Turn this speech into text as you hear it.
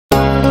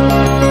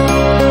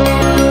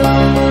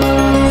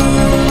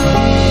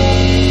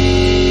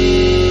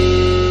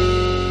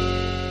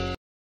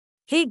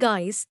Hey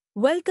guys,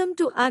 welcome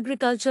to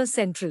Agriculture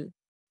Central.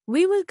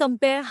 We will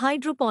compare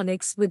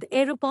hydroponics with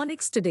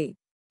aeroponics today.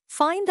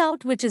 Find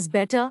out which is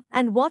better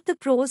and what the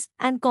pros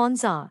and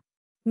cons are.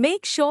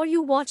 Make sure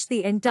you watch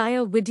the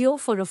entire video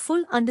for a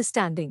full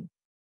understanding.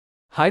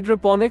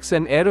 Hydroponics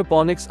and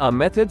aeroponics are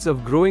methods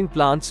of growing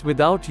plants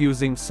without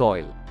using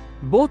soil.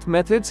 Both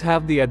methods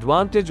have the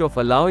advantage of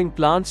allowing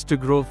plants to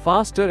grow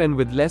faster and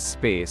with less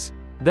space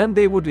than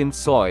they would in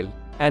soil,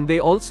 and they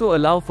also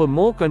allow for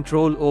more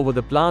control over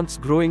the plant's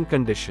growing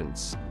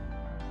conditions.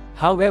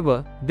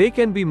 However, they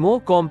can be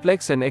more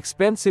complex and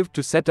expensive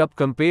to set up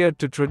compared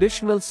to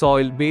traditional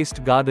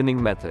soil-based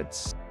gardening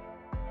methods.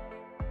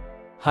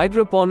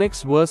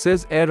 Hydroponics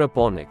versus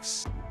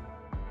aeroponics.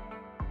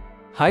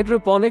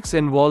 Hydroponics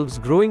involves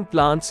growing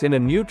plants in a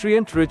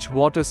nutrient-rich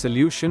water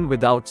solution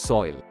without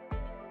soil.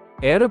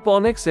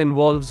 Aeroponics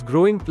involves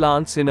growing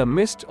plants in a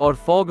mist or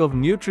fog of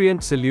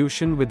nutrient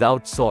solution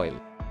without soil.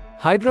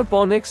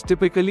 Hydroponics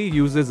typically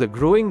uses a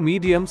growing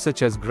medium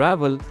such as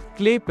gravel,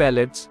 clay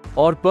pellets,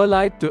 or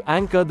perlite to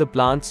anchor the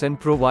plants and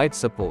provide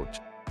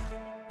support.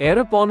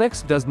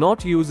 Aeroponics does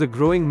not use a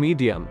growing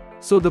medium,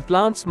 so the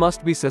plants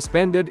must be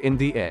suspended in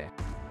the air.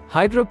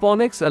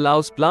 Hydroponics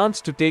allows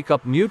plants to take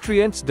up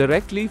nutrients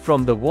directly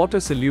from the water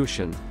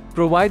solution,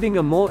 providing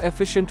a more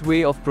efficient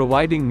way of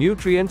providing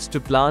nutrients to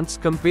plants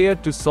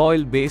compared to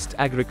soil-based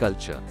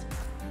agriculture.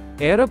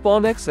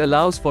 Aeroponics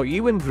allows for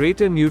even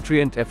greater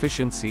nutrient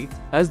efficiency,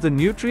 as the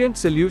nutrient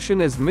solution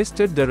is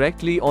misted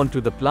directly onto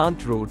the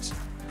plant roots,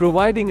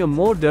 providing a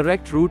more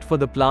direct route for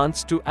the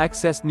plants to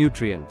access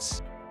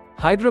nutrients.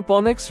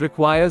 Hydroponics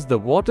requires the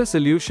water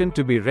solution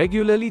to be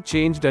regularly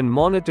changed and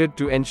monitored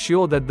to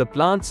ensure that the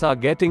plants are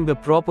getting the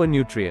proper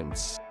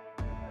nutrients.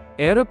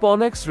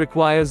 Aeroponics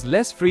requires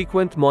less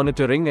frequent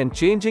monitoring and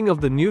changing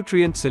of the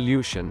nutrient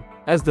solution,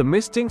 as the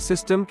misting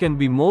system can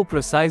be more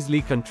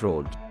precisely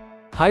controlled.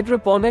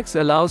 Hydroponics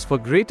allows for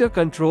greater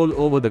control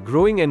over the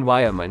growing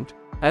environment,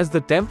 as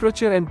the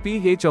temperature and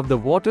pH of the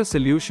water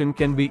solution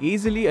can be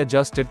easily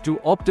adjusted to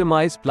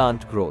optimize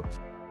plant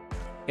growth.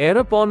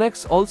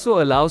 Aeroponics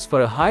also allows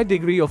for a high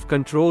degree of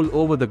control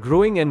over the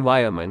growing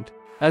environment,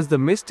 as the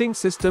misting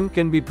system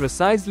can be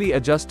precisely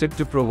adjusted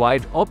to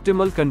provide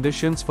optimal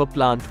conditions for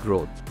plant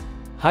growth.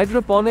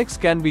 Hydroponics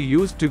can be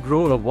used to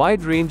grow a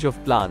wide range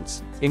of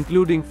plants,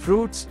 including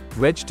fruits,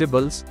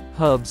 vegetables,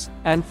 herbs,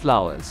 and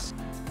flowers.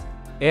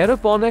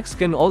 Aeroponics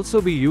can also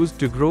be used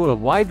to grow a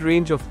wide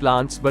range of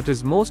plants but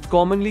is most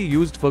commonly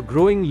used for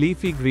growing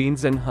leafy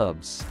greens and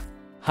herbs.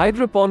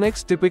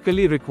 Hydroponics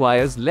typically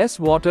requires less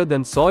water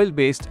than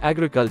soil-based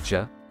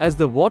agriculture, as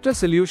the water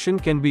solution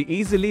can be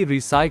easily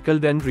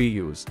recycled and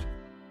reused.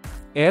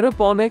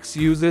 Aeroponics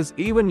uses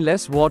even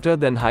less water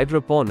than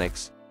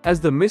hydroponics,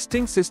 as the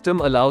misting system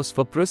allows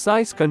for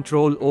precise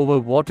control over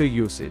water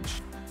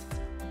usage.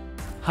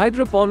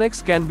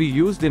 Hydroponics can be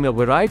used in a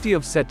variety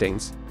of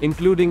settings,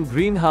 including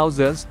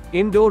greenhouses,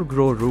 indoor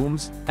grow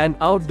rooms, and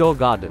outdoor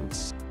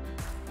gardens.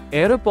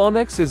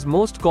 Aeroponics is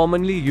most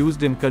commonly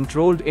used in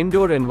controlled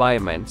indoor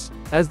environments,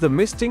 as the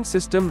misting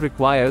system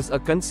requires a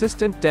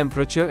consistent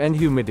temperature and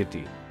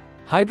humidity.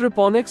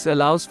 Hydroponics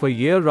allows for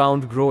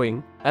year-round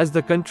growing, as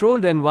the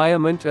controlled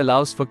environment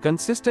allows for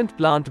consistent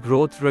plant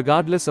growth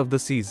regardless of the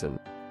season.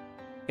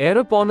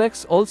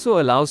 Aeroponics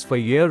also allows for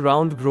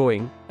year-round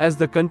growing, as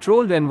the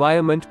controlled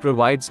environment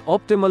provides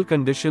optimal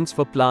conditions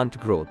for plant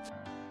growth.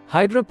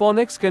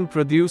 Hydroponics can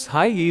produce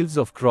high yields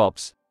of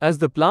crops, as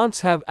the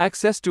plants have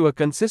access to a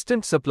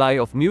consistent supply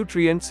of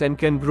nutrients and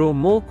can grow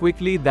more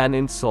quickly than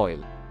in soil.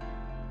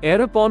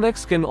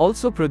 Aeroponics can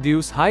also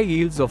produce high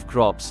yields of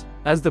crops,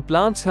 as the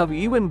plants have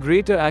even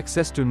greater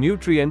access to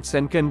nutrients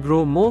and can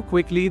grow more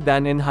quickly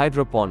than in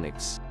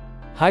hydroponics.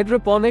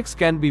 Hydroponics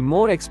can be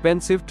more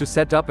expensive to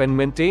set up and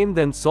maintain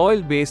than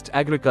soil-based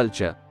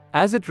agriculture,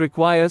 as it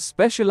requires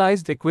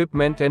specialized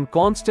equipment and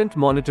constant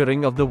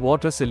monitoring of the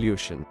water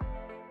solution.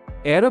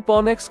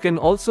 Aeroponics can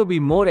also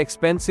be more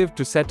expensive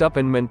to set up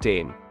and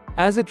maintain,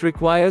 as it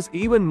requires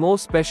even more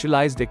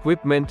specialized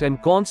equipment and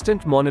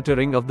constant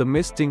monitoring of the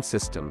misting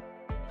system.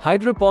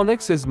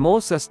 Hydroponics is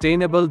more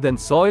sustainable than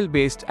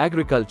soil-based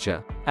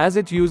agriculture, as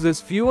it uses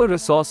fewer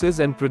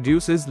resources and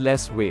produces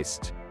less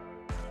waste.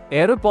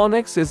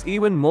 Aeroponics is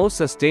even more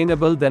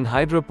sustainable than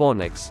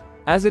hydroponics,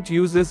 as it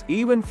uses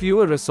even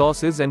fewer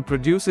resources and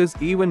produces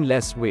even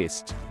less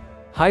waste.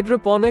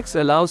 Hydroponics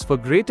allows for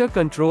greater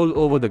control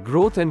over the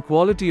growth and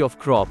quality of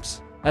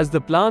crops, as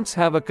the plants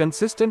have a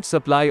consistent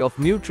supply of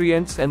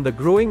nutrients and the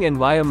growing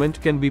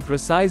environment can be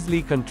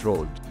precisely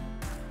controlled.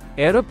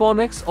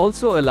 Aeroponics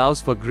also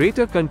allows for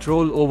greater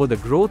control over the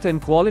growth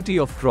and quality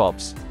of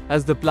crops,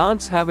 as the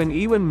plants have an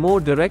even more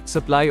direct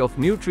supply of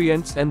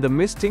nutrients and the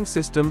misting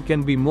system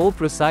can be more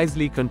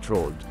precisely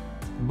controlled.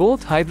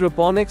 Both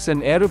hydroponics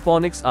and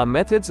aeroponics are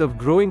methods of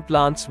growing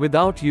plants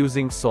without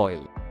using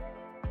soil.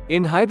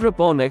 In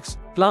hydroponics,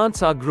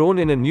 plants are grown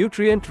in a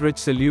nutrient-rich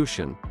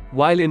solution,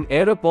 while in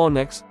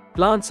aeroponics,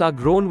 plants are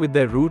grown with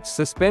their roots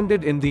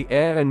suspended in the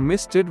air and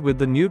misted with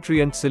the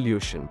nutrient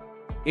solution.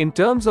 In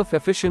terms of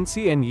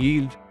efficiency and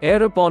yield,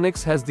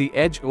 aeroponics has the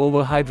edge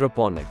over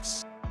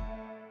hydroponics.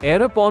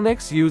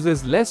 Aeroponics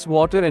uses less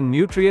water and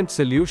nutrient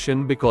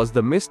solution because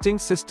the misting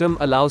system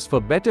allows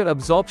for better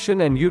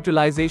absorption and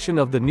utilization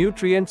of the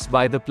nutrients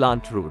by the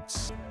plant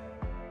roots.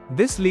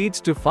 This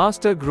leads to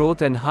faster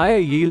growth and higher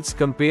yields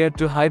compared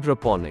to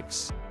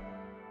hydroponics.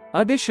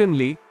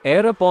 Additionally,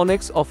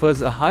 aeroponics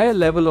offers a higher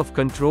level of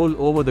control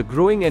over the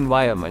growing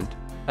environment,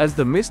 as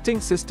the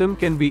misting system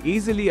can be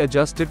easily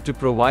adjusted to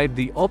provide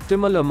the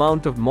optimal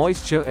amount of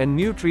moisture and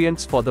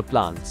nutrients for the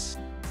plants.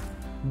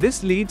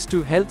 This leads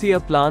to healthier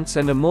plants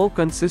and a more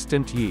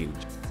consistent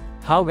yield.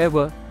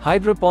 However,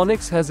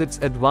 hydroponics has its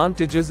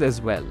advantages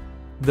as well.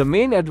 The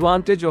main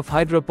advantage of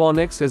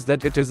hydroponics is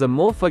that it is a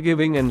more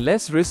forgiving and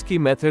less risky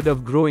method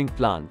of growing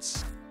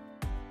plants.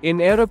 In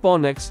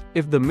aeroponics,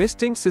 if the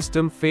misting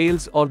system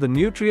fails or the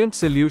nutrient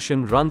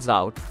solution runs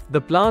out,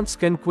 the plants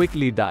can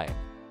quickly die.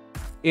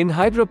 In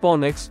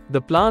hydroponics,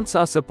 the plants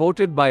are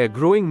supported by a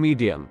growing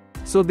medium,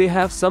 so they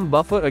have some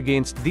buffer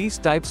against these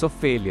types of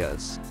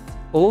failures.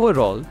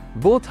 Overall,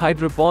 both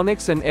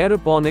hydroponics and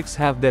aeroponics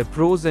have their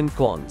pros and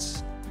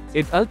cons.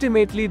 It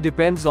ultimately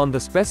depends on the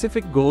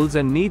specific goals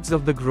and needs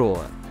of the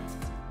grower.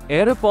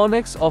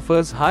 Aeroponics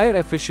offers higher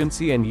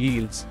efficiency and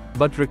yields,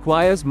 but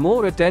requires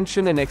more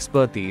attention and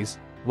expertise,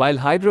 while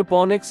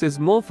hydroponics is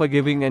more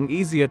forgiving and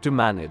easier to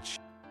manage.